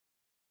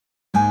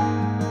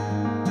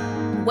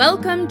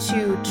Welcome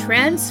to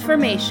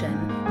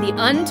Transformation, the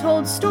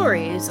untold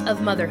stories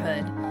of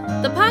motherhood,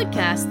 the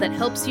podcast that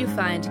helps you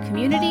find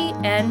community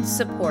and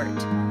support,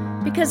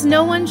 because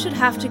no one should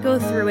have to go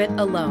through it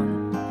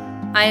alone.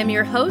 I am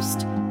your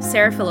host,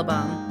 Sarah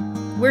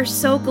Philibom. We're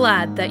so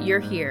glad that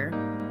you're here.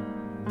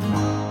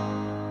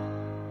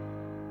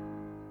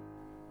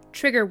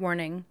 Trigger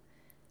warning.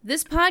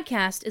 This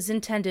podcast is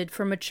intended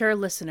for mature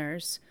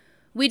listeners.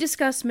 We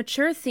discuss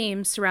mature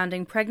themes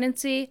surrounding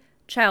pregnancy,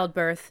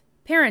 childbirth,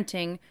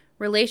 parenting,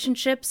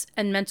 relationships,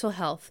 and mental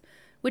health,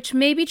 which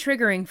may be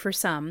triggering for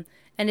some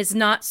and is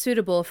not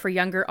suitable for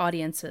younger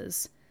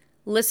audiences.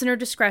 Listener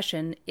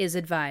discretion is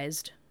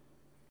advised.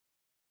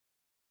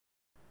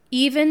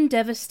 Even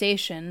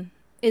devastation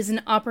is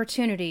an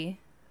opportunity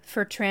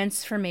for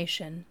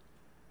transformation.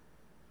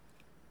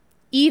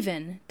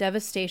 Even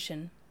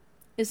devastation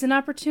is an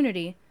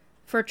opportunity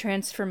for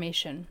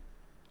transformation.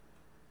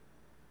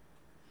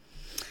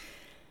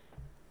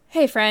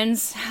 Hey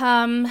friends,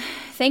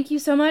 thank you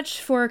so much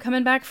for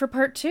coming back for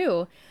part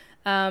 2.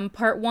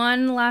 Part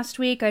 1 last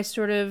week I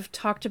sort of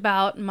talked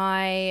about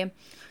my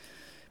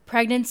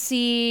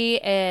pregnancy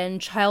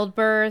and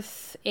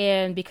childbirth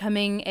and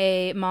becoming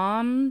a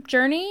mom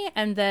journey,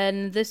 and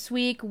then this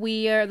week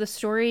the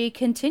story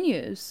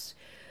continues.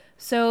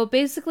 So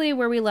basically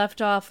where we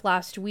left off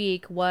last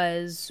week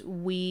was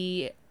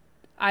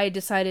I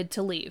decided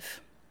to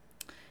leave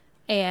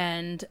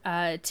and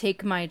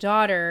take my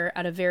daughter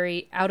out of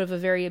a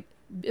very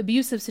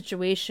abusive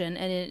situation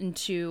and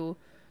into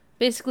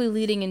basically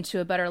leading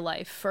into a better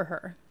life for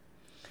her.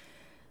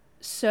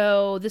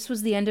 So this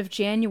was the end of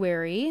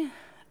January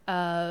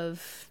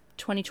of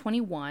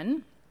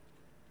 2021.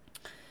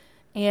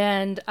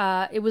 And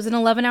it was an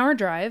 11-hour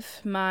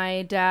drive.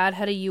 My dad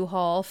had a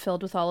U-Haul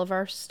filled with all of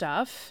our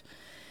stuff.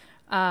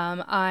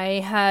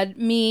 I had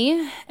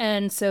me,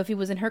 and Sophie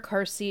was in her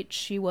car seat.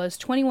 She was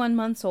 21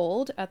 months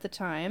old at the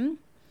time.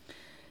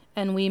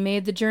 And we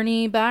made the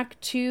journey back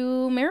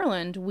to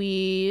Maryland.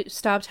 We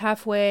stopped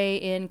halfway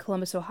in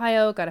Columbus,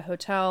 Ohio, got a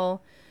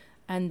hotel,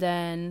 and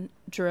then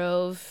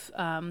drove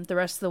the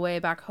rest of the way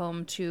back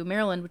home to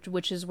Maryland,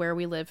 which is where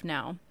we live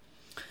now.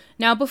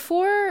 Now,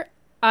 before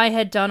I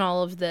had done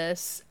all of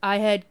this, I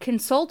had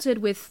consulted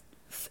with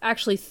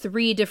actually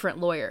 3 different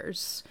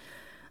lawyers.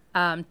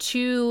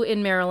 2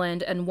 in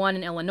Maryland and 1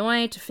 in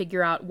Illinois to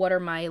figure out what are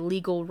my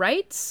legal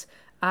rights.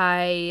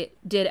 I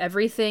did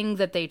everything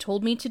that they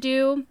told me to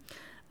do.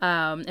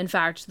 In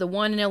fact, the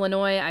one in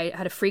Illinois, I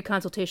had a free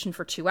consultation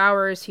for 2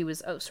 hours. He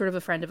was sort of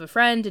a friend of a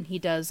friend, and he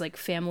does like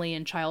family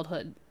and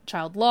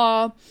child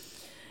law.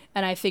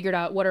 And I figured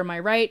out what are my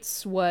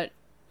rights,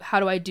 how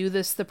do I do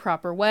this the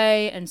proper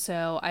way? And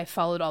so I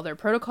followed all their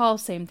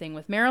protocols. Same thing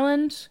with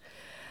Maryland.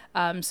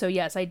 So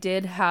yes, I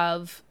did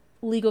have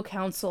legal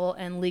counsel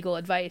and legal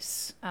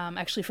advice,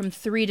 actually from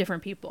 3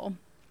 different people.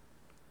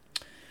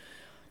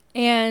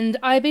 And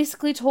I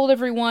basically told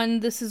everyone,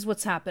 this is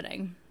what's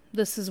happening.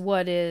 This is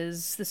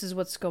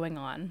what's going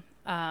on.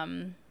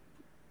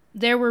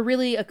 There were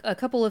really a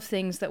couple of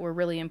things that were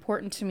really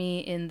important to me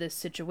in this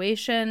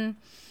situation,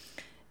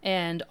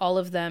 and all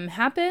of them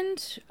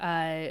happened.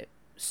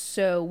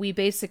 So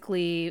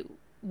the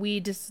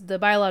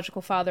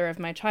biological father of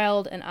my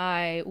child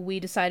and we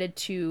decided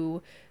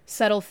to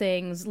settle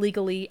things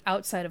legally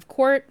outside of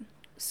court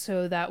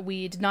so that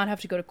we did not have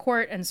to go to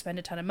court and spend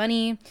a ton of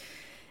money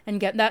and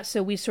get that.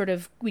 So we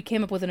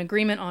came up with an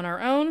agreement on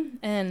our own,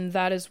 and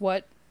that is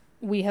what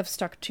we have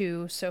stuck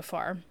to so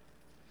far.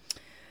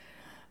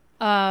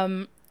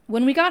 When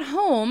we got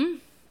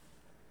home,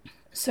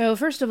 so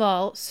first of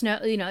all,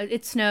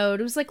 it snowed.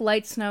 It was like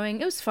light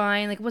snowing. It was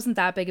fine. Like, it wasn't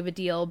that big of a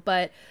deal,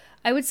 but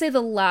I would say the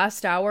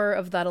last hour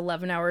of that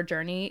 11-hour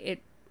journey,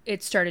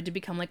 it started to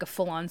become like a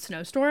full-on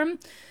snowstorm.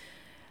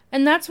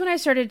 And that's when I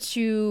started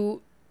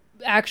to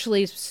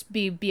actually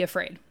be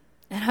afraid.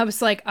 And I was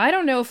like, I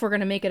don't know if we're going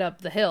to make it up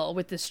the hill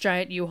with this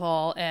giant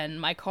U-Haul and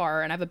my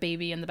car, and I have a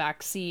baby in the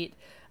back seat.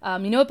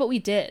 But we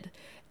did.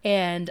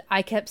 And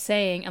I kept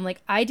saying, I'm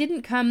like, I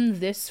didn't come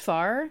this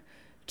far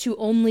to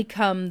only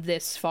come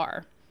this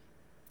far.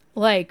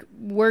 Like,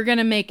 we're going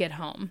to make it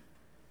home.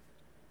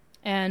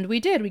 And we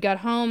did. We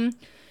got home.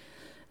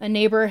 A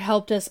neighbor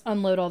helped us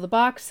unload all the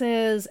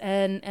boxes,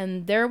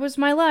 and there was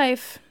my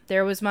life.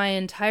 There was my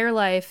entire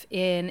life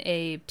in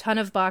a ton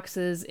of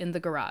boxes in the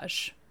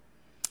garage.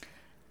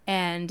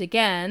 And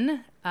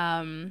again,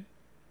 in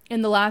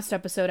the last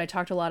episode, I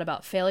talked a lot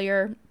about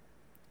failing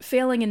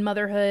in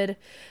motherhood,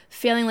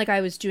 feeling like I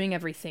was doing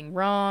everything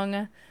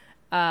wrong.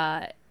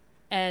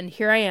 And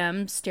here I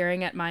am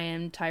staring at my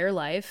entire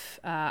life.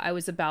 I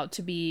was about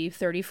to be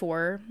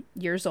 34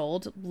 years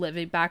old,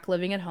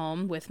 living at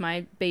home with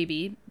my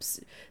baby,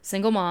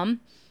 single mom.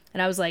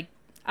 And I was like,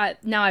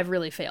 now I've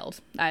really failed.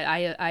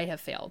 I have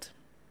failed.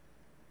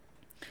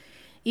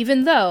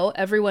 Even though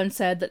everyone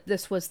said that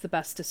this was the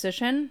best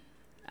decision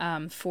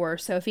for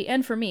Sophie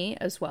and for me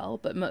as well,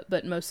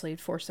 but mostly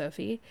for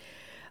Sophie.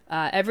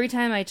 Every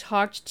time I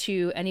talked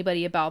to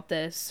anybody about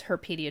this, her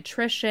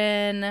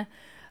pediatrician,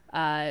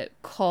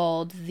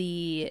 called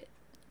the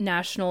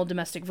National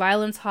Domestic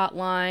Violence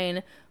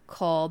Hotline,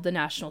 called the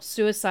National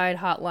Suicide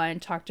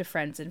Hotline, talked to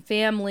friends and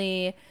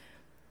family.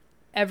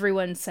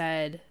 Everyone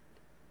said,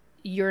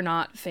 you're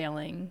not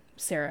failing,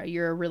 Sarah.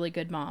 You're a really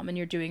good mom and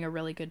you're doing a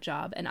really good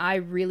job. And I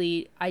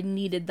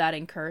needed that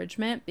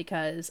encouragement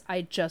because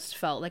I just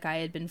felt like I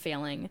had been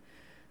failing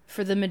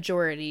for the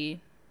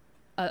majority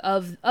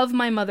of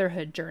my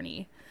motherhood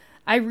journey.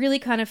 I really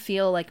kind of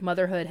feel like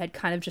motherhood had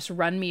kind of just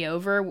run me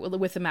over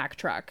with a Mack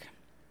truck.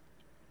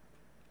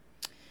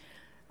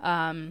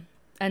 And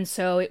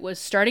so it was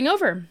starting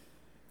over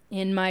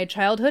in my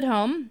childhood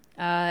home.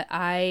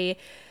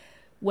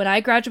 When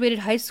I graduated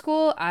high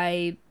school,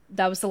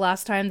 that was the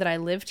last time that I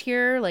lived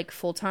here, like,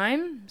 full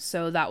time.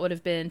 So that would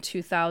have been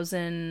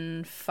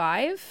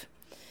 2005.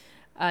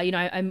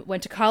 I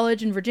went to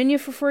college in Virginia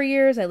for 4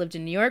 years. I lived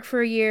in New York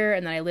for a year,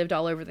 and then I lived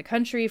all over the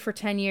country for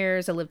 10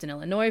 years. I lived in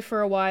Illinois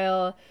for a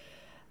while.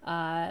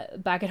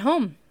 Back at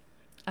home,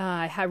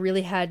 I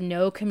really had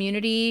no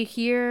community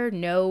here,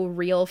 no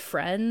real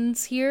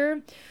friends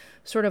here.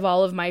 Sort of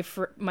all of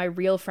my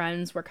real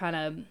friends were kind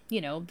of,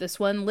 this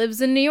one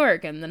lives in New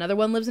York and another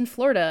one lives in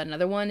Florida.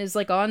 Another one is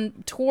like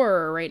on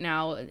tour right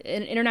now,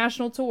 an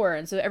international tour.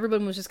 And so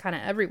everyone was just kind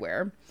of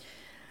everywhere.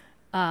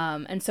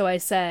 And so I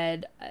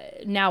said,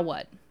 now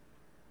what?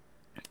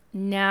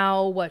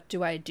 Now what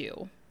do I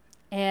do?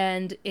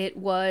 And it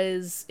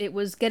was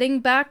getting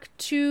back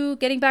to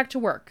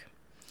work.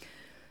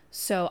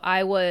 So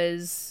I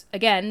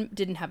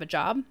didn't have a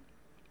job.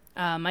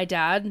 My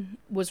dad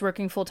was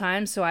working full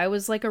time, so I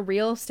was like a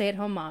real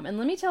stay-at-home mom. And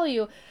let me tell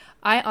you,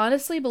 I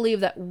honestly believe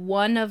that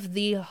one of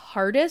the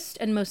hardest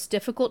and most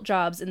difficult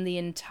jobs in the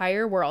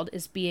entire world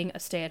is being a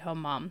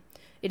stay-at-home mom.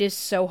 It is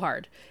so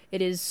hard.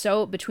 It is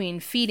so, between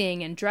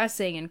feeding and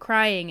dressing and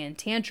crying and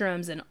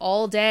tantrums and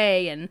all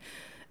day and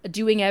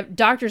doing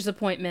doctor's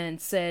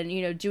appointments and,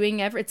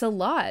 it's a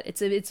lot.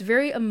 It's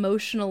very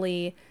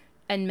emotionally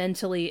and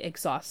mentally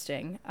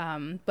exhausting.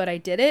 But I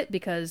did it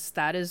because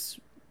that is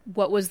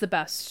what was the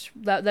best.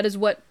 That is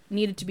what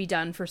needed to be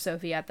done for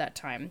Sophie at that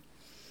time.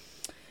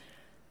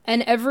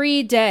 And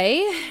every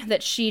day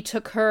that she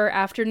took her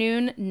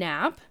afternoon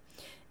nap,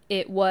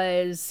 it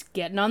was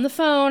getting on the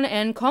phone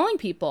and calling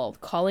people,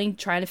 trying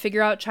to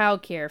figure out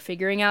childcare,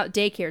 figuring out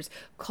daycares,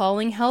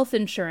 calling health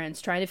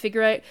insurance, trying to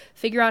figure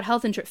out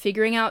health insurance,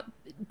 figuring out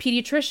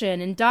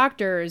pediatrician and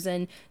doctors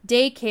and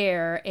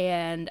daycare,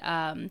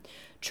 and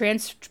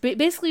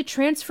basically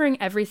transferring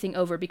everything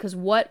over, because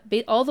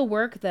all the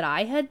work that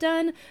I had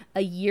done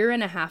a year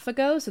and a half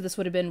ago, so this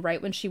would have been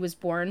right when she was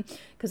born,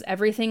 because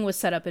everything was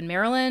set up in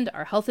Maryland,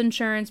 our health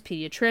insurance,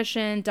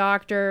 pediatrician,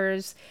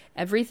 doctors,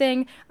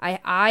 everything.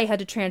 I had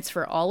to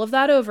transfer all of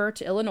that over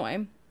to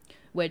Illinois,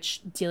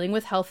 which dealing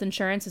with health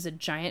insurance is a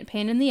giant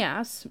pain in the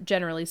ass,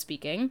 generally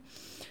speaking.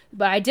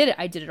 But I did it.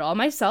 I did it all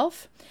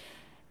myself.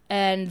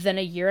 And then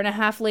a year and a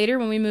half later,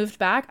 when we moved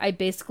back, I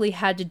basically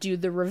had to do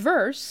the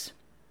reverse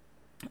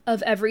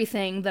of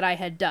everything that I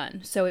had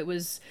done. So it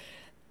was,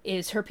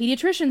 is her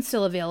pediatrician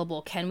still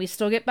available? Can we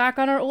still get back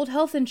on our old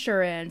health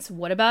insurance?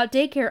 What about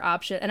daycare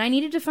option? And I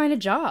needed to find a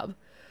job.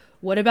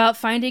 What about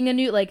finding a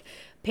new,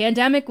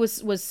 pandemic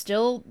was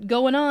still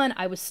going on.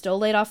 I was still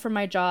laid off from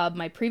my job.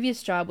 My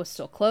previous job was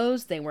still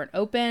closed. They weren't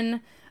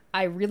open.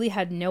 I really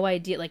had no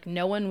idea,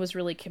 no one was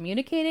really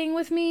communicating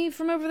with me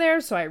from over there.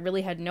 So I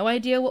really had no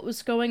idea what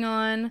was going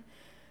on.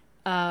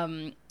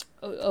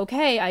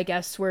 Okay, I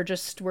guess we're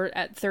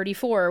at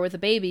 34 with a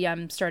baby.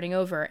 I'm starting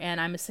over and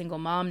I'm a single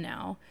mom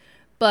now.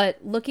 But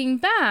looking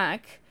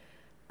back,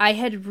 I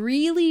had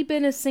really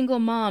been a single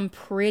mom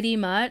pretty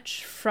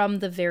much from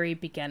the very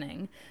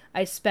beginning.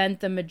 I spent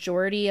the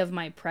majority of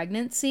my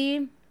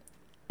pregnancy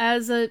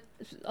as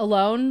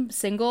alone,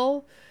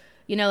 single,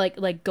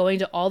 going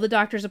to all the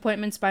doctor's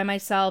appointments by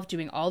myself,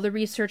 doing all the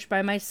research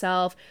by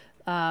myself.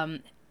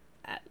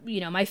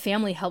 My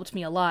family helped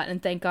me a lot,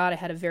 and thank God I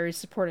had a very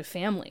supportive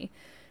family.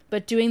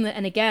 But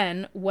and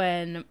again,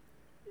 when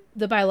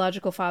the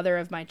biological father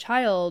of my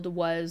child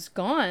was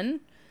gone,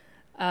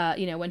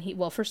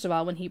 first of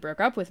all, when he broke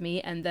up with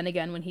me, and then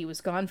again, when he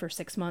was gone for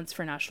 6 months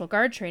for National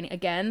Guard training,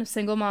 again,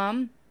 single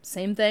mom,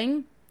 same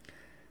thing.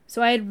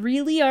 So I had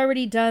really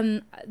already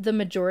done the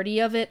majority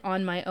of it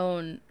on my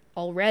own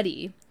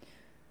already.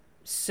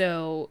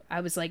 So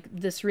I was like,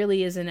 this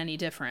really isn't any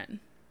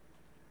different.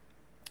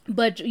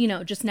 But,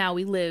 just now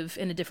we live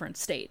in a different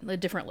state, a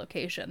different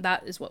location.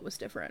 That is what was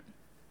different.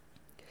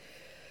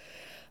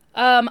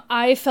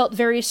 I felt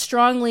very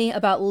strongly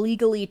about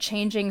legally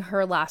changing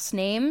her last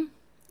name,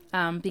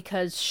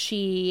 because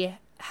she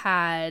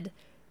had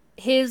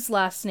his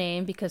last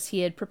name because he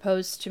had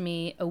proposed to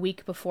me a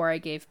week before I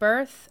gave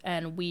birth,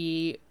 and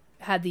we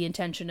had the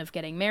intention of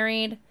getting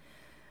married.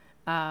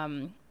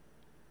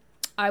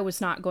 I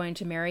was not going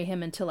to marry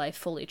him until I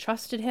fully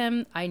trusted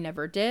him. I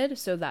never did,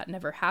 so that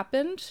never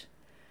happened.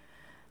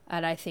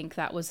 And I think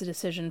that was a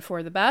decision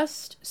for the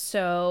best.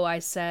 So I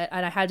said,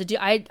 and I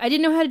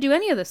didn't know how to do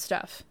any of this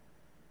stuff.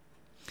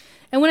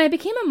 And when I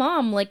became a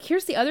mom,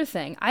 here's the other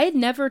thing. I had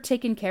never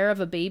taken care of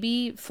a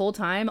baby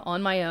full-time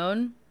on my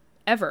own,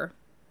 ever.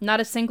 Not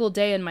a single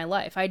day in my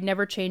life. I'd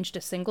never changed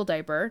a single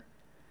diaper.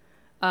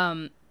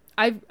 I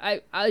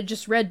I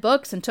just read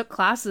books and took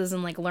classes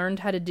and like learned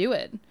how to do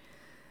it.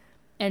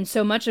 And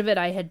so much of it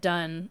I had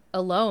done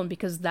alone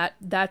because that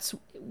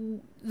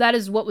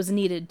is what was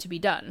needed to be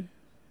done.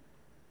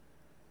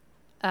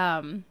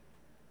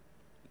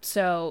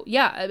 So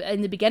yeah,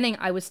 in the beginning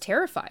I was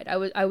terrified.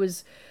 I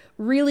was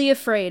really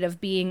afraid of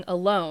being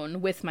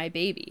alone with my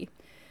baby.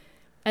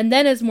 And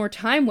then as more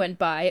time went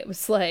by, it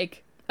was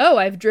like, oh,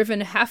 I've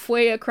driven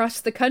halfway across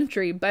the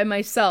country by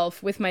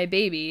myself with my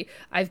baby.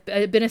 I've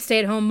been a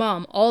stay-at-home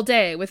mom all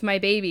day with my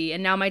baby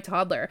and now my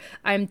toddler.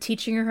 I'm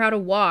teaching her how to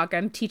walk.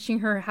 I'm teaching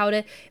her how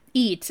to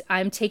eat.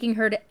 I'm taking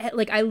her to,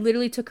 like, I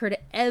literally took her to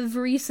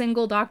every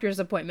single doctor's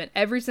appointment,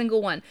 every single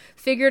one.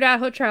 Figured out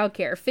her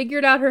childcare,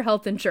 figured out her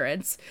health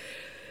insurance,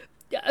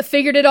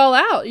 figured it all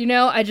out. You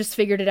know, I just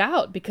figured it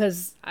out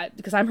because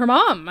I'm her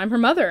mom. I'm her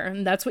mother.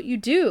 And that's what you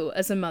do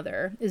as a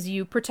mother, is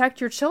you protect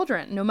your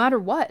children no matter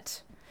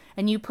what.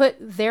 And you put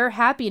their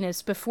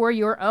happiness before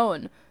your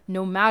own,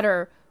 no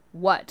matter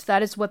what.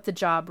 That is what the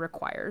job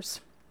requires.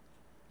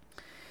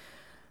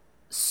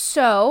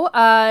 So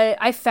I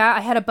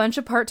had a bunch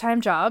of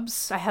part-time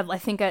jobs. I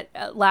think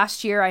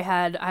last year I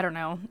had, I don't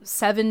know,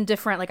 7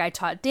 different, like I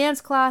taught dance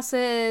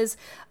classes.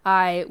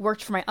 I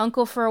worked for my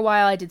uncle for a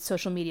while. I did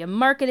social media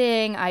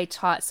marketing. I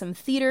taught some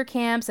theater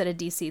camps at a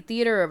DC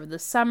theater over the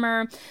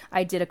summer.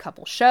 I did a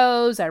couple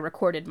shows. I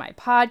recorded my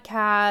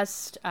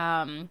podcast.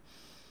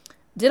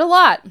 Did a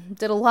lot,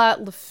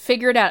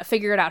 figured out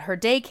her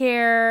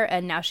daycare,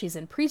 and now she's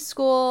in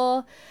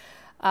preschool.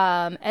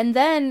 And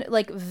then,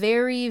 like,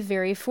 very,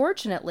 very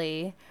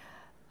fortunately,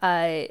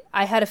 I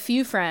had a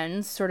few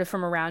friends sort of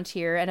from around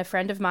here, and a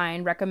friend of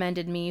mine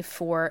recommended me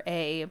for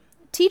a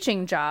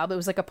teaching job. It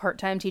was like a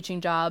part-time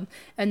teaching job,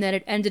 and then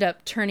it ended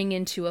up turning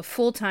into a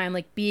full-time,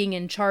 like being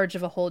in charge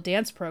of a whole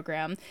dance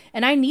program.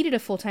 And I needed a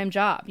full-time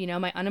job. You know,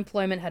 my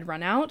unemployment had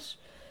run out.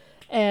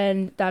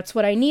 And that's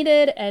what I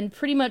needed. And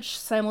pretty much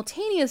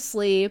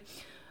simultaneously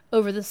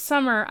over the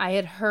summer, I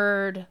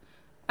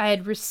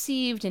had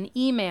received an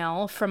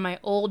email from my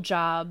old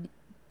job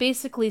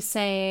basically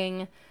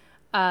saying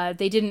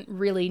they didn't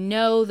really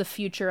know the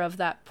future of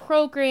that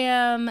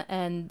program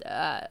and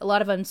a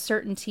lot of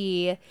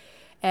uncertainty.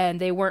 And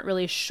they weren't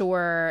really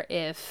sure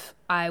if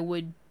I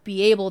would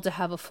be able to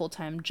have a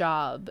full-time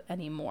job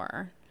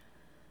anymore.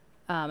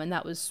 And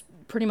that was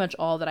pretty much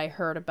all that I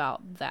heard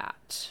about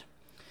that.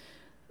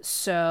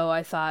 So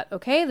I thought,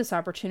 okay, this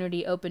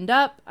opportunity opened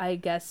up. I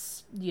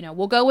guess, you know,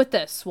 we'll go with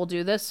this. We'll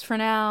do this for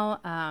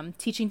now.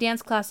 Teaching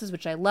dance classes,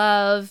 which I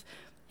love,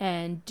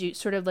 and do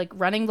sort of like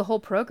running the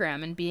whole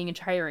program and being in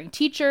hiring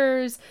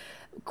teachers,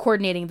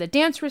 coordinating the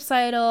dance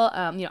recital.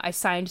 You know, I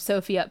signed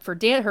Sophie up for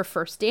her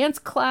first dance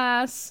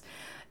class.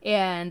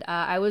 And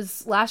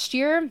last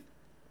year,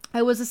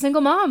 I was a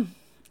single mom,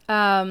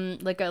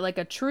 like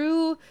a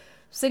true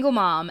single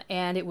mom,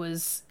 and it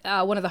was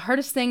one of the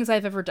hardest things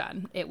I've ever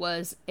done. It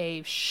was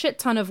a shit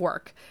ton of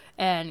work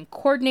and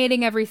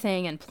coordinating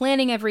everything and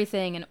planning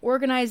everything and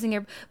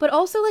organizing but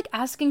also like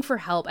asking for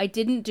help. I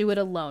didn't do it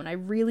alone. I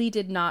really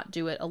did not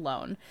do it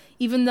alone,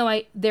 even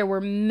though there were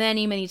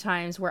many, many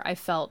times where I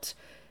felt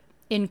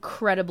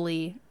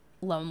incredibly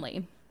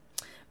lonely.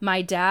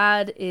 My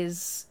dad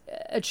is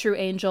a true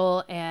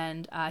angel,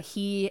 and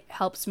he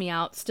helps me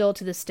out still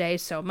to this day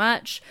so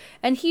much.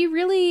 And he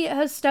really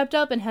has stepped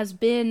up and has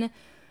been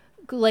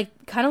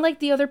like kind of like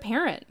the other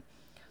parent,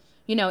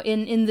 you know,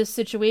 in this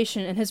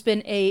situation, and has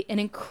been an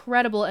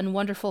incredible and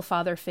wonderful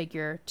father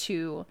figure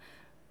to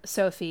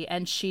Sophie,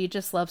 and she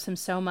just loves him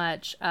so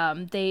much.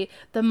 The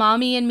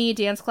Mommy and Me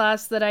dance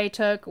class that I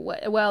took,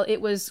 well, it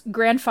was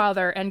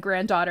grandfather and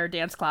granddaughter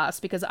dance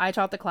class because I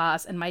taught the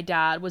class and my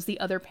dad was the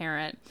other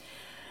parent.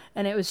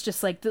 And it was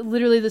just like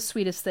literally the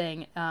sweetest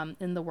thing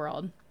in the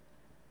world.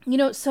 You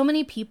know, so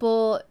many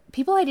people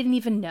I didn't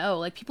even know,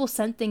 like people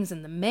sent things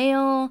in the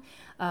mail,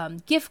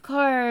 gift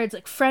cards,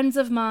 like friends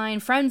of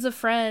mine, friends of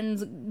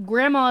friends,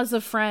 grandmas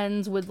of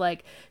friends would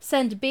like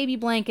send baby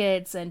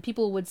blankets, and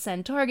people would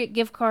send Target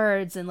gift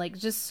cards, and like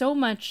just so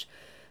much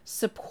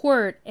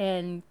support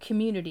and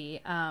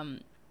community. I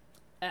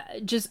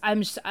just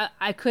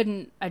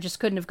couldn't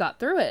have got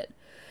through it.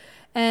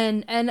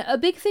 And a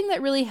big thing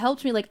that really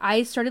helped me, like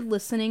I started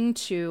listening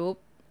to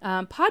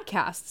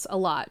podcasts a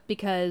lot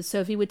because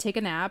Sophie would take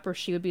a nap, or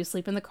she would be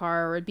asleep in the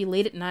car, or it'd be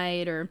late at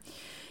night or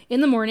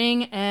in the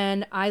morning.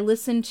 And I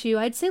listened to,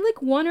 I'd say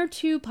like 1 or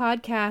 2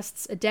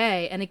 podcasts a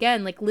day. And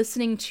again, like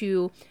listening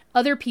to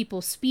other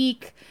people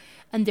speak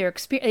and their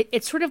experience,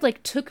 it sort of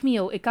like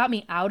it got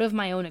me out of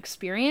my own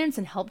experience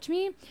and helped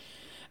me.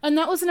 And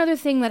that was another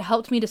thing that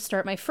helped me to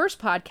start my first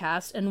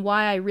podcast, and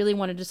why I really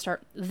wanted to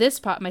start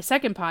my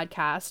second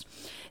podcast,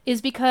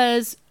 is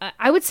because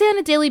I would say on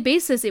a daily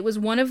basis, it was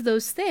one of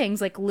those things,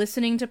 like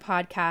listening to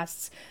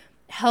podcasts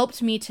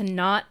helped me to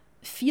not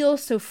feel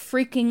so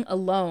freaking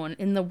alone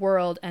in the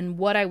world and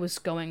what I was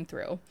going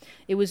through.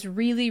 It was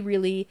really,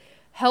 really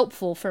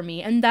helpful for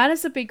me. And that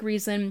is a big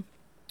reason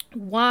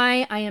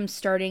why I am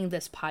starting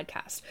this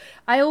podcast.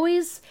 I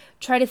always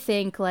try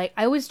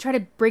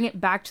to bring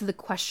it back to the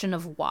question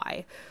of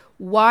why.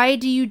 why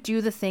do you do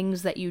the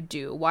things that you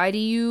do? Why do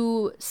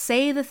you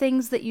say the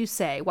things that you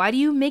say? Why do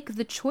you make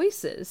the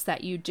choices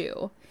that you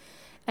do?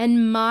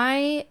 And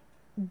my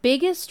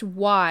biggest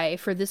why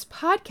for this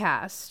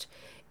podcast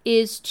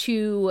is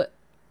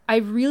I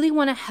really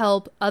want to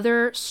help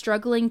other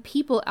struggling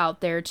people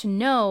out there to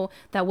know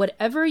that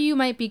whatever you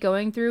might be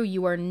going through,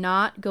 you are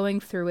not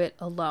going through it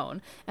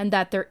alone, and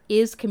that there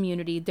is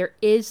community, there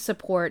is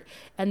support,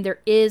 and there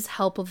is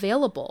help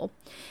available.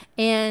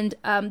 And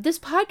this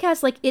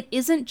podcast, like, it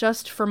isn't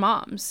just for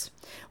moms.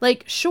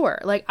 Like, sure,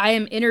 like, I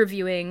am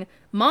interviewing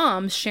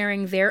moms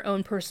sharing their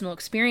own personal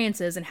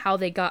experiences and how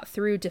they got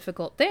through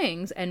difficult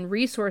things and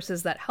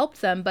resources that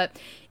helped them, but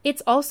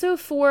it's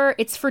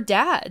for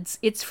dads,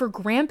 it's for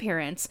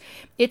grandparents,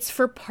 it's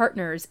for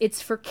partners,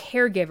 it's for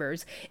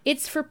caregivers,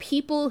 it's for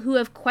people who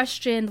have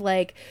questioned,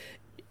 like,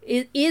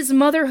 is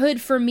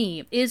motherhood for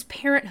me? Is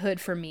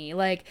parenthood for me?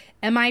 Like,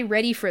 am I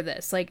ready for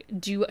this? Like,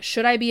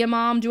 should I be a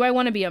mom? Do I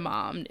want to be a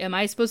mom? Am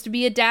I supposed to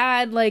be a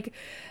dad? Like,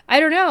 I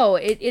don't know.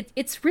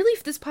 It's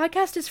really, this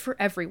podcast is for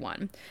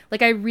everyone.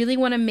 Like, I really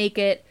want to make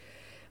it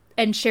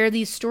and share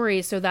these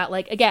stories so that,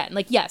 like, again,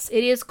 like, yes,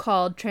 it is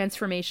called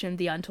Transformation: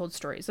 The Untold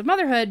Stories of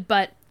Motherhood,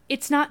 but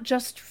it's not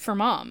just for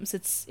moms.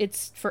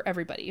 It's for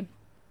everybody.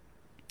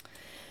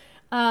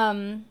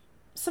 Some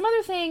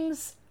other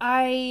things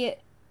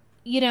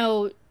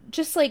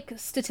just like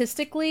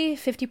statistically,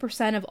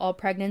 50% of all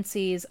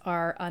pregnancies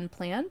are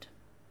unplanned.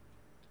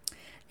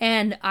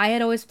 And I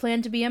had always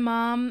planned to be a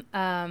mom.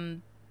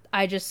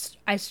 I just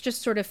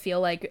sort of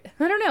feel like,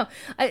 I don't know.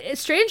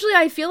 Strangely,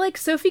 I feel like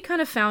Sophie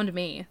kind of found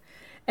me.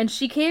 And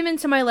she came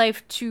into my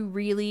life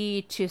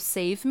to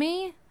save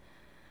me,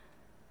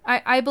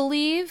 I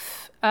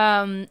believe.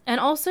 And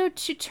also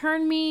to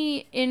turn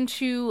me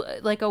into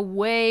like a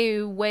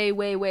way, way,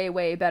 way, way,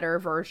 way better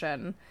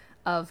version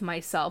of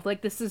myself.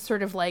 Like, this is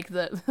sort of like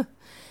the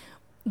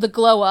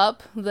glow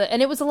up,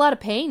 and it was a lot of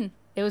pain.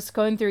 It was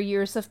going through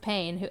years of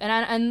pain,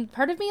 and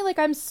part of me, like,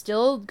 I'm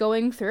still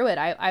going through it.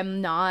 I'm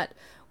not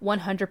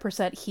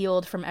 100%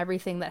 healed from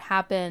everything that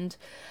happened.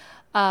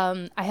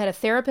 I had a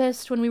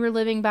therapist when we were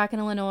living back in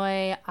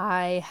Illinois.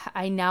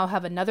 I now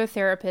have another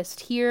therapist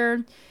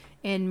here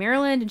in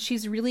Maryland, and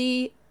she's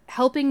really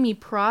helping me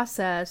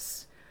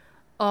process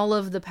all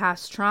of the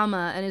past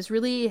trauma and is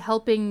really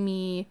helping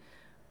me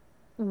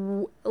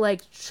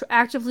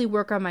actively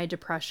work on my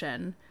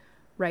depression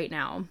right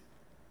now.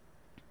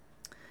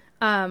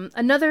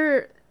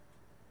 Another,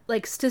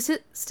 like,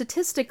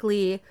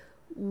 statistically,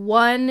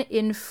 1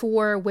 in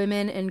 4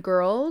 women and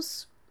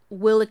girls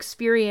will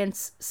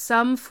experience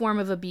some form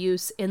of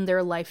abuse in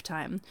their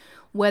lifetime,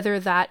 whether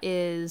that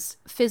is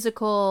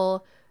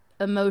physical,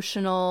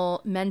 emotional,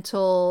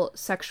 mental,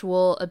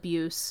 sexual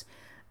abuse.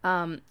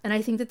 And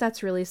I think that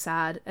that's really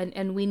sad,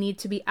 and we need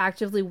to be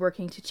actively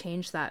working to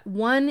change that.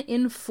 1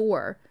 in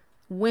 4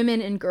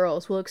 women and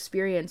girls will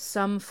experience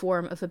some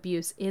form of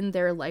abuse in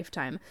their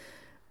lifetime.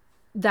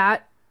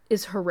 That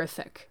is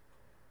horrific.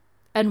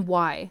 And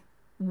why?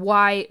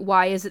 Why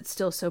is it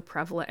still so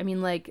prevalent? I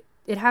mean, like,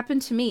 it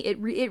happened to me.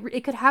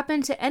 It could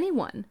happen to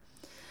anyone.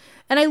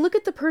 And I look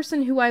at the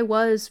person who I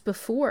was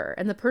before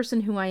and the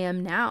person who I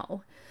am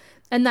now,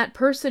 and that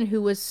person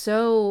who was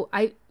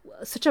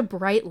such a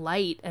bright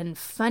light and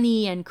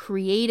funny and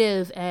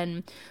creative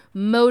and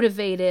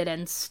motivated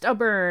and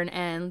stubborn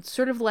and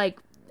sort of like,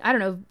 I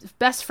don't know,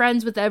 best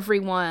friends with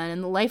everyone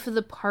and the life of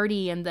the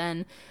party. And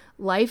then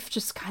life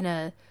just kind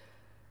of,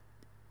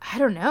 I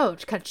don't know,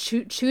 kind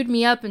of chewed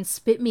me up and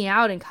spit me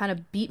out and kind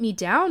of beat me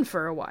down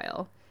for a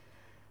while.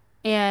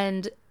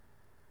 And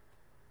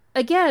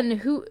again,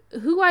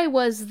 who I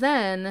was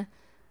then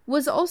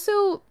was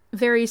also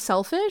very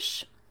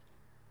selfish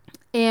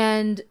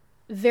and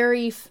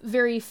very,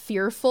 very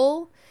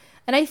fearful,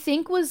 and I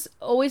think was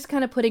always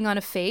kind of putting on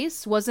a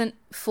face, wasn't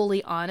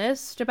fully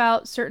honest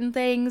about certain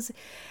things,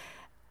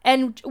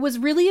 and was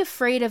really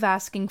afraid of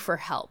asking for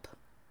help.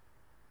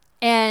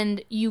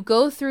 And you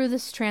go through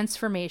this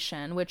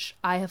transformation, which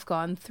I have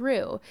gone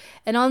through,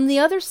 and on the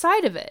other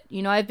side of it,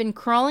 I've been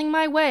crawling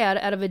my way out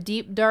of a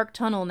deep, dark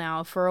tunnel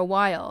now for a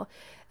while,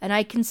 and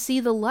I can see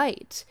the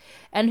light.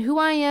 And who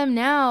I am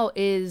now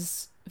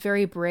is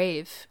very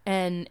brave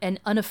and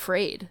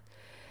unafraid.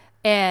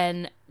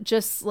 And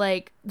just,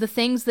 like, the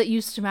things that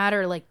used to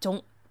matter, like,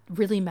 don't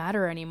really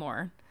matter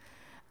anymore.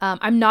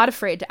 I'm not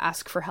afraid to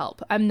ask for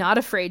help. I'm not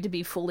afraid to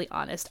be fully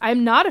honest.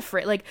 I'm not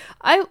afraid. Like,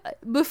 I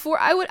would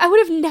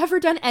have never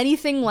done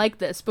anything like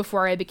this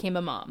before I became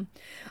a mom.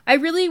 I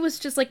really was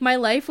just, like, my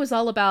life was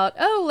all about,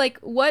 like,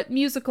 what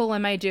musical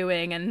am I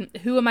doing and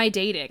who am I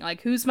dating?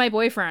 Like, who's my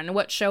boyfriend?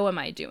 What show am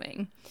I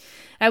doing?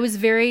 I was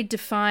very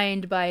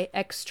defined by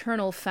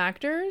external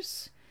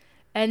factors.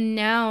 And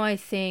now I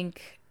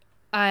think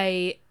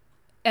I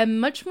am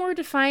much more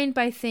defined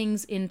by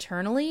things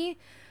internally,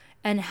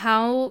 and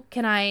how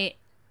can I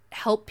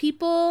help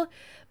people,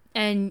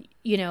 and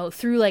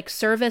through, like,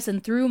 service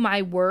and through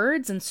my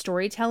words and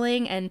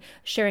storytelling and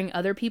sharing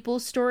other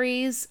people's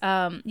stories.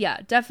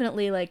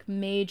 Definitely, like,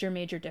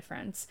 major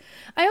difference.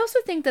 I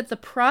also think that the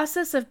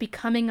process of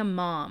becoming a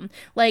mom,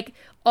 like,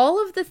 all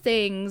of the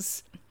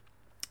things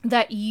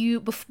that you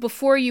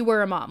before you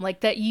were a mom,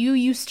 like that you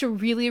used to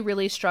really,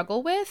 really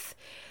struggle with,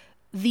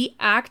 the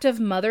act of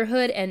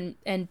motherhood and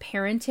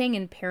parenting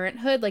and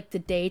parenthood, like the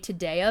day to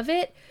day of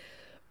it,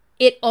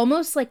 it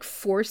almost like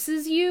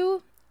forces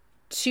you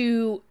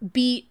to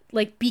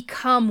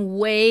become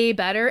way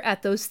better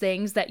at those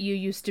things that you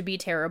used to be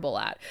terrible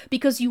at,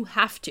 because you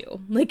have to,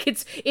 like,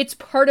 it's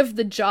part of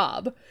the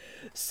job.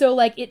 So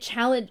like it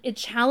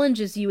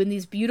challenges you in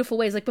these beautiful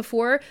ways. Like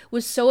before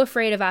was so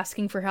afraid of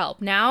asking for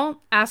help.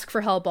 Now ask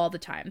for help all the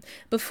time.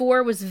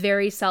 Before was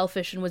very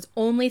selfish and was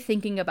only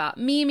thinking about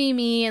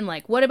me, and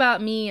like, what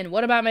about me and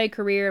what about my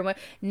career and what.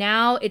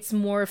 Now it's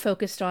more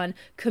focused on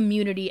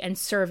community and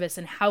service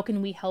and how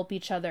can we help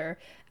each other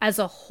as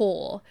a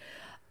whole.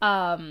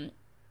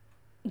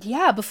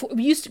 Yeah, before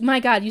used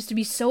to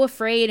be so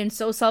afraid and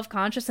so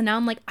self-conscious, and now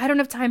I'm like, I don't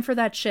have time for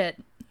that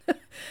shit.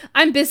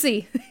 I'm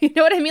busy. You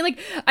know what I mean? Like,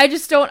 I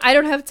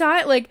don't have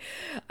time. Like,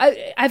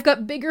 I've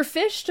got bigger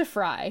fish to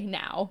fry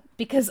now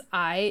because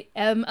I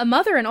am a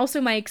mother, and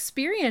also my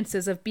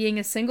experiences of being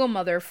a single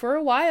mother for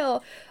a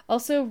while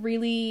also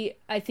really,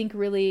 I think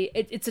really,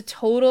 it's a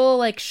total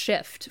like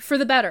shift for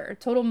the better,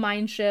 total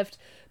mind shift,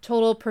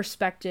 total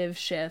perspective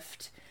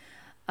shift.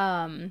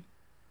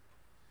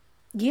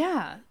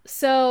 Yeah.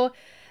 So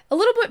a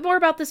little bit more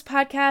about this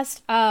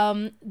podcast.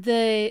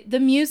 The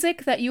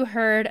music that you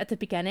heard at the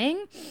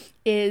beginning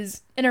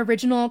is an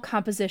original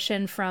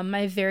composition from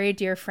my very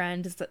dear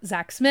friend,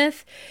 Zach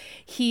Smith.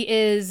 He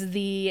is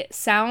the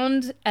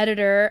sound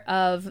editor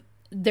of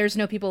There's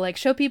No People Like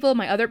Show People,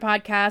 my other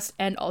podcast,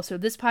 and also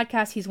this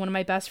podcast. He's one of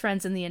my best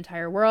friends in the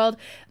entire world.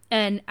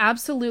 And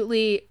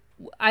absolutely,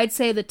 I'd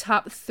say the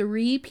top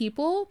 3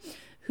 people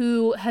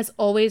who has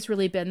always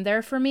really been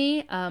there for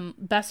me.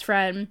 Best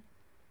friend,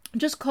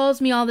 just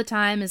calls me all the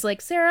time, is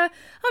like, Sarah,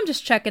 I'm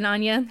just checking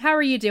on you. How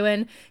are you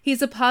doing?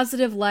 He's a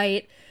positive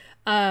light.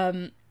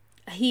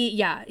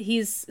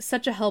 He's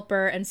such a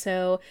helper. And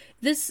so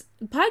this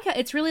podcast,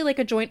 it's really like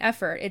a joint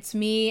effort. It's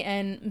me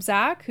and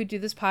Zach who do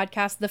this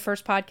podcast, the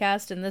first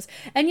podcast, and this.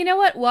 And you know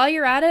what? While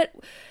you're at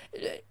it,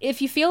 if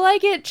you feel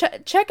like it,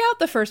 check out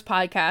the first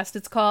podcast.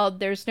 It's called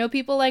There's No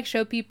People Like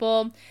Show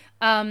People.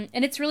 And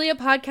it's really a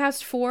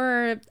podcast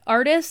for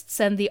artists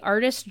and the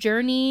artist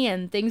journey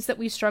and things that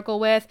we struggle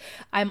with.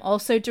 I'm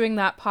also doing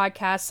that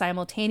podcast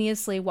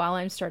simultaneously while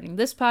I'm starting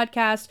this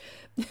podcast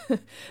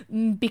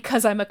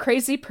because I'm a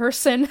crazy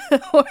person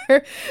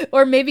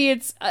or maybe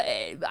it's,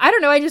 I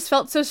don't know. I just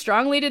felt so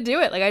strongly to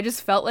do it. Like, I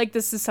just felt like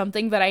this is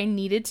something that I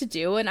needed to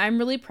do. And I'm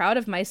really proud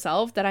of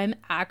myself that I'm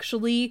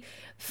actually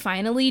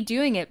finally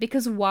doing it,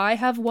 because why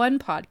have one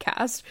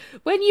podcast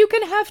when you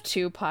can have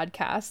 2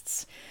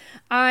 podcasts?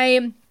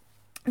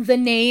 The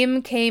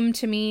name came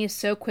to me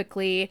so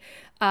quickly.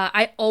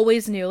 I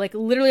always knew, like,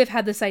 literally I've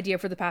had this idea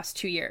for the past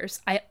 2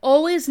 years. I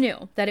always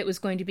knew that it was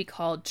going to be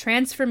called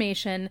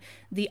Transformation,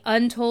 The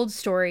Untold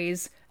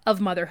Stories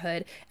of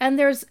Motherhood. And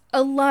there's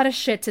a lot of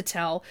shit to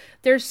tell.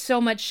 There's so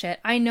much shit.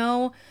 I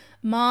know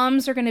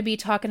moms are going to be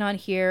talking on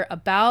here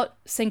about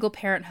single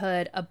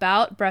parenthood,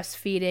 about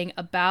breastfeeding,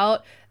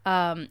 about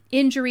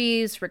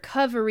injuries,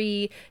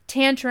 recovery,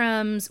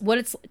 tantrums,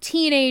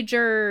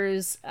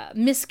 teenagers,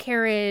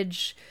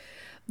 miscarriage.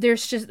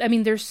 There's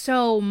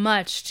so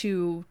much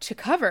to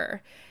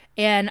cover.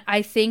 And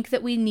I think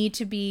that we need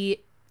to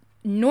be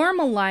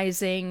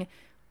normalizing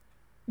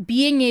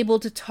being able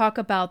to talk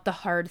about the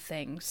hard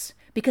things,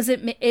 because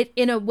it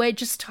in a way,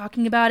 just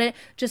talking about it,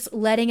 just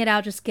letting it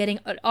out, just getting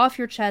it off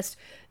your chest,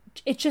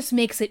 it just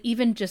makes it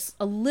even just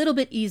a little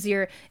bit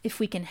easier. If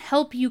we can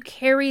help you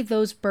carry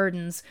those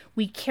burdens,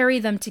 we carry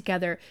them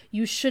together.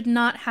 You should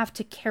not have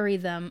to carry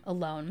them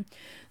alone.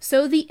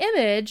 So the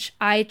image,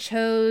 I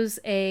chose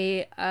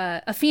a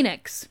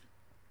phoenix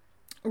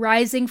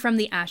rising from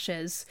the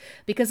ashes.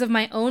 Because of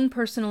my own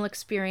personal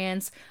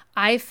experience,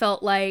 I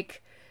felt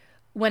like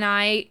when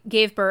I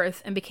gave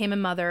birth and became a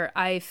mother,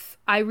 I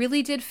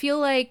really did feel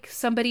like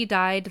somebody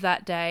died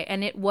that day,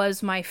 and it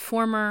was my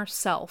former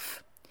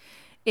self.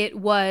 It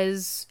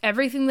was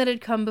everything that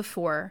had come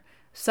before.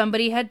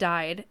 Somebody had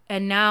died,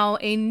 and now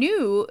a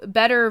new,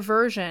 better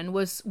version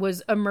was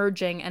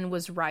emerging and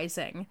was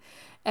rising.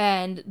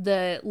 And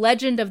the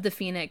legend of the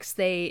phoenix,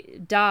 they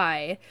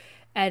die,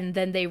 and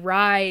then they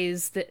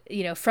rise,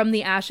 from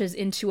the ashes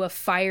into a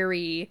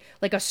fiery,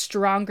 like a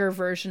stronger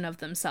version of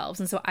themselves.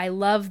 And so I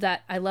love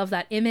that. I love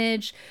that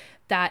image.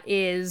 That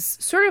is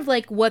sort of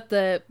like what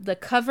the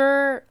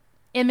cover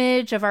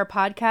image of our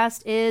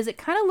podcast is. It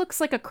kind of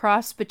looks like a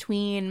cross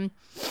between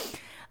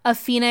a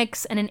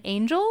phoenix and an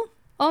angel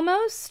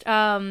almost.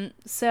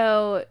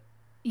 So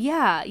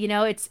yeah,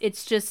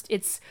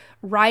 it's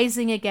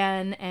rising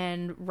again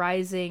and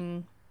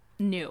rising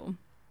new.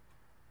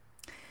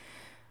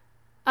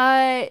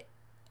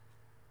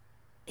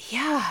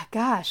 Yeah,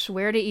 gosh,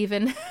 where to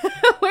even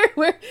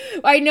where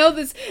I know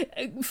this,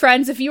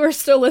 friends, if you are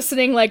still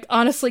listening, like,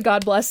 honestly,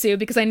 God bless you,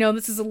 because I know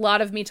this is a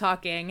lot of me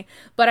talking,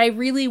 but I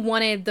really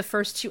wanted the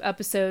first 2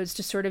 episodes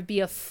to sort of be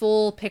a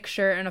full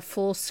picture and a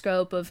full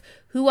scope of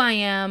who I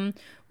am,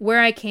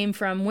 where I came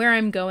from, where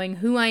I'm going,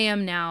 who I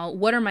am now,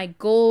 what are my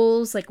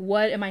goals, like,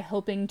 what am I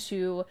hoping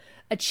to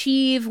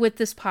achieve with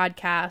this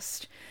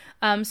podcast.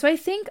 So I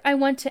think I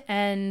want to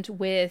end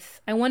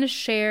with, I want to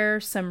share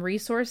some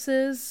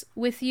resources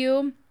with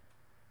you.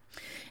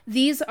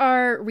 These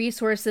are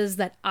resources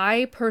that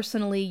I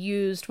personally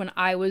used when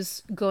I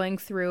was going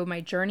through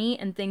my journey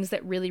and things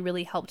that really,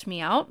 really helped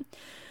me out.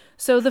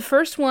 So the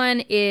first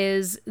one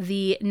is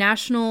the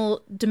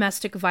National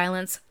Domestic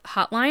Violence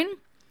Hotline,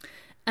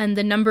 and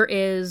the number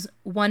is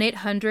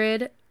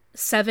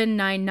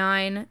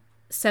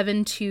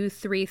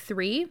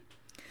 1-800-799-7233.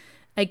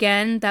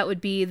 Again, that would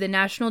be the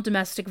National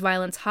Domestic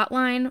Violence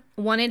Hotline,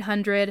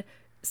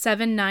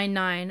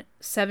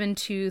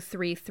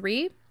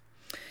 1-800-799-7233.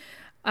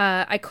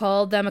 I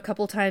called them a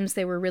couple times.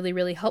 They were really,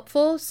 really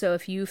helpful. So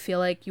if you feel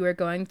like you are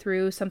going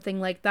through something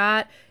like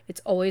that,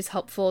 it's always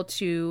helpful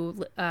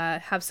to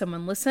have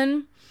someone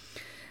listen.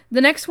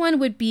 The next one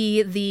would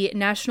be the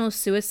National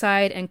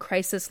Suicide and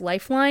Crisis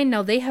Lifeline.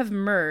 Now, they have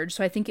merged,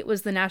 so I think it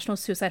was the National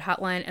Suicide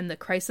Hotline and the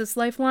Crisis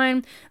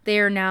Lifeline. They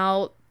are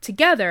now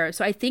together.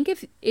 So I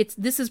think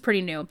this is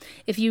pretty new.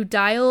 If you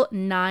dial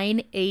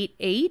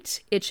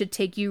 988, it should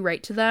take you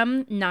right to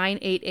them,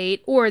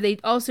 988, or they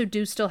also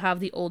do still have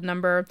the old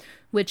number,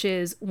 which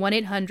is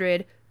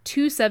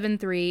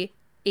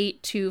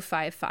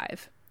 1-800-273-8255.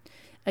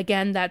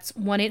 Again, that's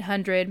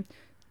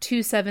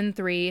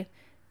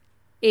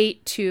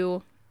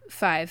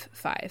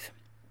 1-800-273-8255.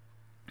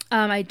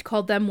 I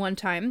called them one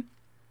time,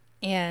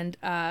 and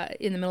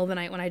in the middle of the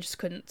night when I just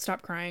couldn't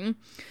stop crying,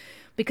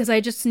 because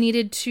I just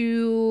needed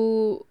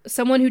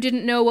someone who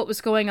didn't know what was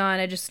going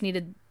on, I just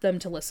needed them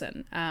to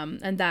listen.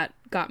 And that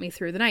got me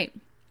through the night.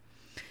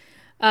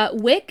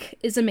 WIC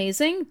is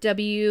amazing.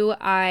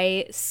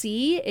 WIC.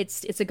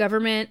 It's a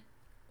government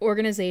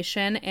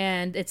organization,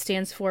 and it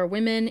stands for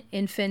Women,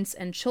 Infants,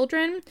 and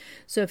Children.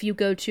 So if you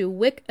go to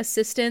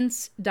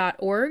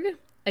wicassistance.org,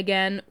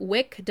 again,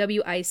 WIC,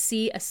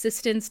 W-I-C,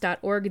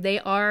 assistance.org, they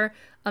are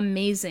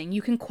amazing.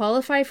 You can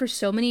qualify for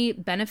so many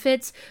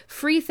benefits,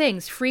 free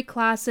things, free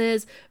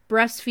classes,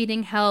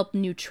 breastfeeding help,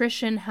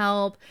 nutrition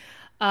help.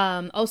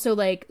 Also,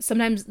 like,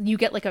 sometimes you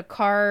get like a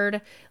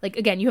card. Like,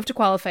 again, you have to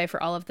qualify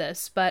for all of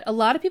this, but a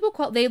lot of people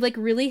they like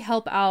really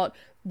help out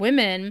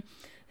women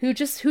who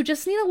just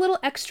need a little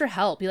extra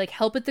help. You like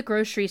help at the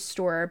grocery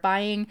store,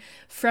 buying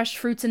fresh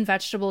fruits and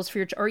vegetables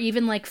for or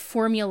even like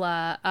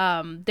formula.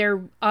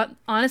 They're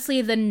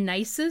honestly the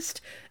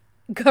nicest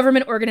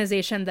government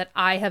organization that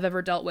I have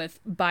ever dealt with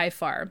by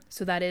far.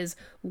 So that is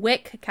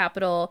WIC,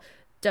 capital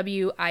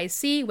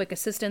WIC,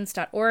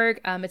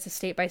 wicassistance.org. It's a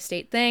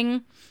state-by-state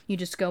thing. You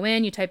just go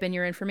in, you type in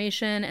your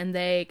information, and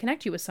they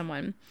connect you with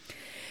someone.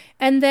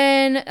 And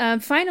then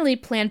finally,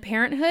 Planned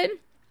Parenthood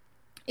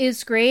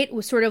is great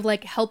with sort of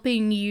like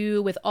helping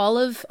you with all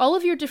of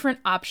your different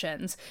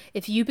options.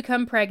 If you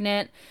become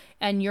pregnant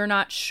and you're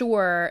not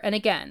sure, and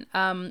again,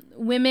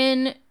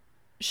 women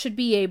should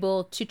be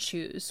able to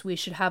choose. We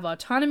should have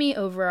autonomy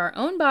over our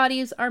own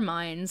bodies, our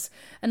minds,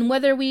 and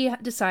whether we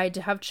decide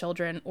to have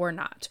children or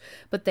not.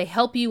 But they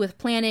help you with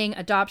planning,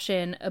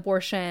 adoption,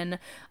 abortion,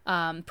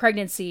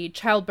 pregnancy,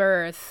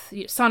 childbirth,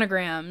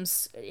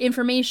 sonograms,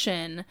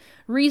 information,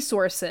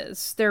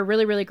 resources. They're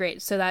really, really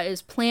great. So that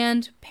is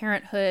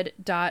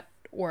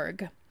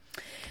plannedparenthood.org.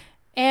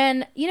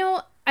 And,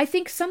 I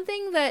think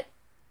something that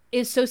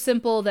is so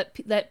simple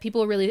that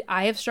people really,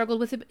 I have struggled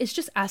with it, is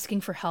just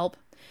asking for help.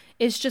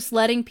 Is just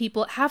letting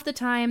people, half the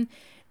time,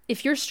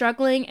 if you're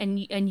struggling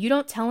and you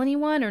don't tell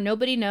anyone or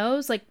nobody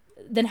knows, like,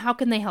 then how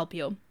can they help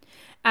you?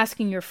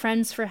 Asking your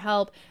friends for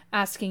help,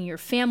 asking your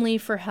family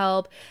for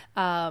help,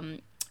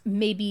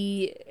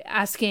 maybe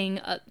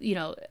asking,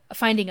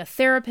 finding a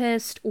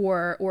therapist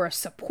or a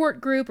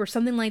support group or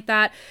something like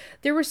that.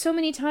 There were so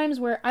many times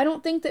where I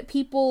don't think that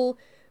people,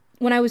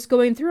 when I was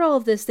going through all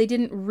of this, they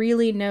didn't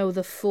really know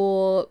the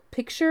full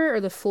picture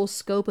or the full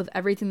scope of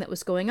everything that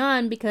was going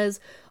on, because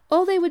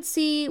all they would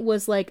see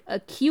was like a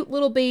cute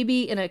little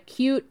baby in a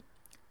cute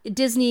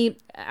Disney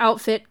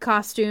outfit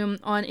costume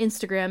on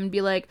Instagram and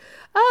be like,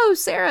 oh,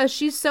 Sarah,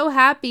 she's so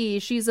happy.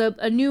 She's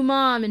a new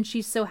mom and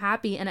she's so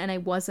happy. And I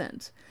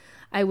wasn't.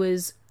 I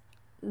was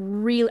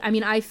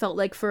I felt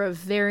like for a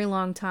very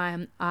long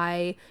time,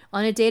 on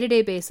a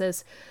day-to-day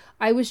basis,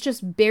 I was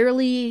just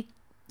barely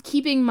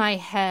keeping my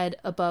head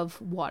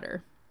above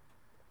water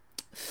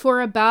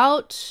for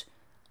about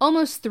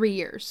almost 3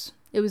 years.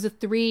 It was a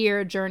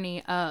 3-year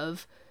journey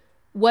of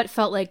what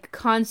felt like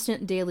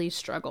constant daily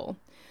struggle.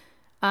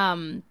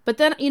 But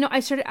then, I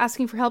started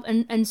asking for help,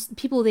 and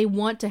people, they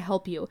want to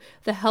help you.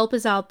 The help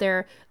is out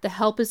there. The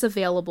help is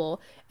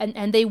available,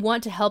 and they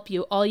want to help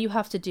you. All you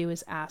have to do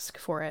is ask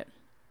for it.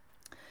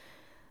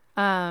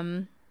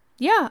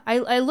 yeah,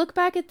 I look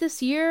back at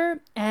this year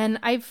and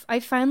I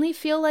finally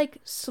feel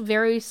like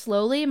very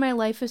slowly my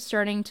life is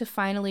starting to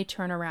finally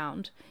turn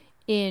around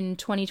in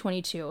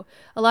 2022.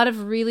 A lot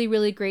of really,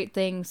 really great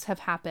things have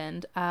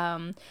happened.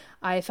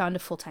 I found a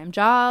full-time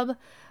job.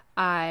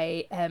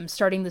 I am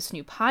starting this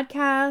new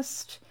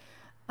podcast.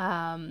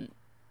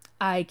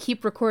 I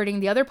keep recording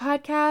the other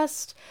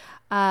podcast.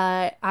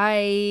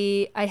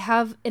 I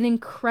have an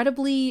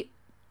incredibly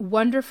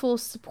wonderful,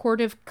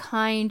 supportive,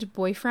 kind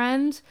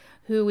boyfriend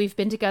who we've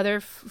been together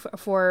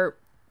for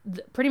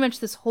pretty much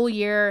this whole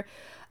year.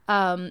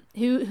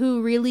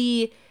 Who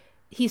really,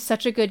 he's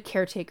such a good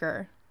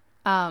caretaker.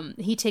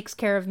 He takes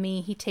care of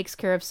me. He takes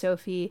care of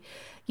Sophie.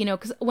 You know,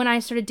 because when I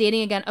started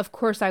dating again, of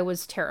course I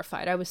was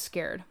terrified. I was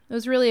scared. I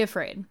was really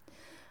afraid.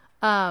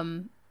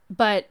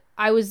 But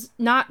I was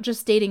not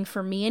just dating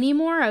for me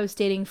anymore. I was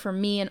dating for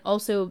me and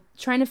also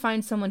trying to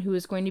find someone who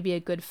was going to be a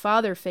good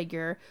father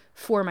figure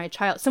for my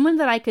child. Someone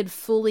that I could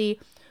fully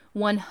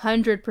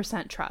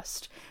 100%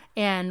 trust.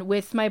 And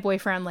with my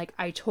boyfriend, like,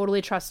 I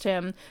totally trust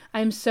him.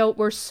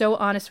 We're so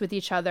honest with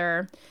each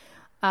other.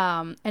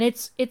 And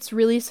it's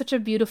really such a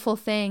beautiful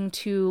thing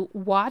to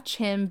watch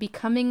him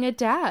becoming a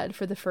dad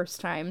for the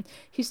first time.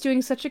 He's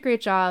doing such a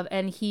great job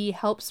and he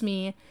helps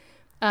me,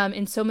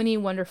 in so many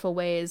wonderful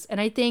ways.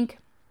 And I think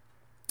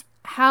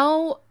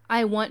how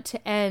I want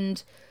to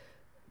end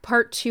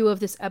part 2 of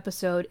this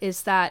episode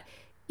is that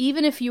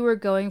even if you were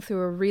going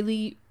through a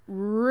really,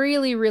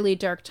 really, really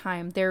dark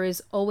time, there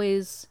is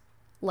always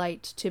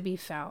light to be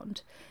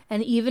found.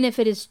 And even if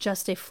it is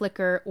just a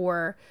flicker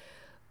or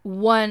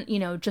one,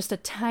 just a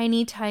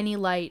tiny, tiny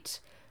light,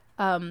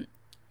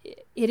 it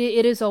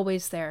is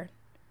always there.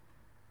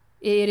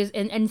 It is,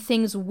 and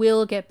things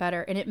will get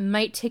better, and it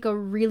might take a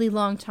really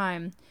long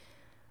time,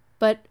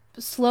 but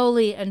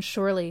slowly and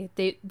surely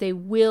they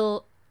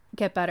will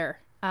get better.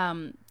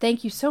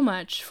 Thank you so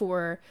much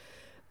for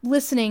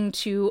listening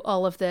to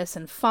all of this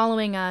and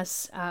following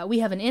us. We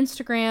have an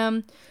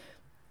Instagram.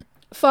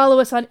 Follow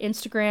us on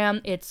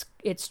Instagram.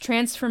 It's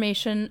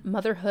Transformation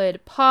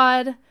Motherhood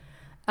Pod.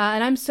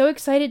 And I'm so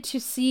excited to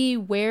see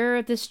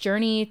where this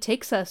journey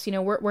takes us.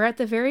 We're at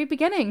the very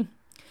beginning.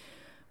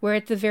 We're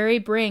at the very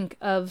brink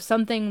of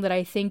something that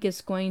I think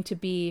is going to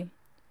be,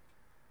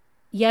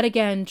 yet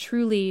again,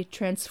 truly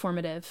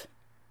transformative.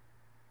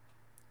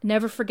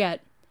 Never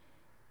forget,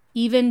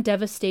 even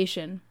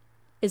devastation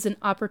is an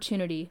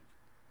opportunity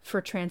for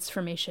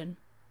transformation.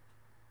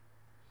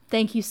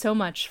 Thank you so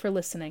much for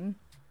listening.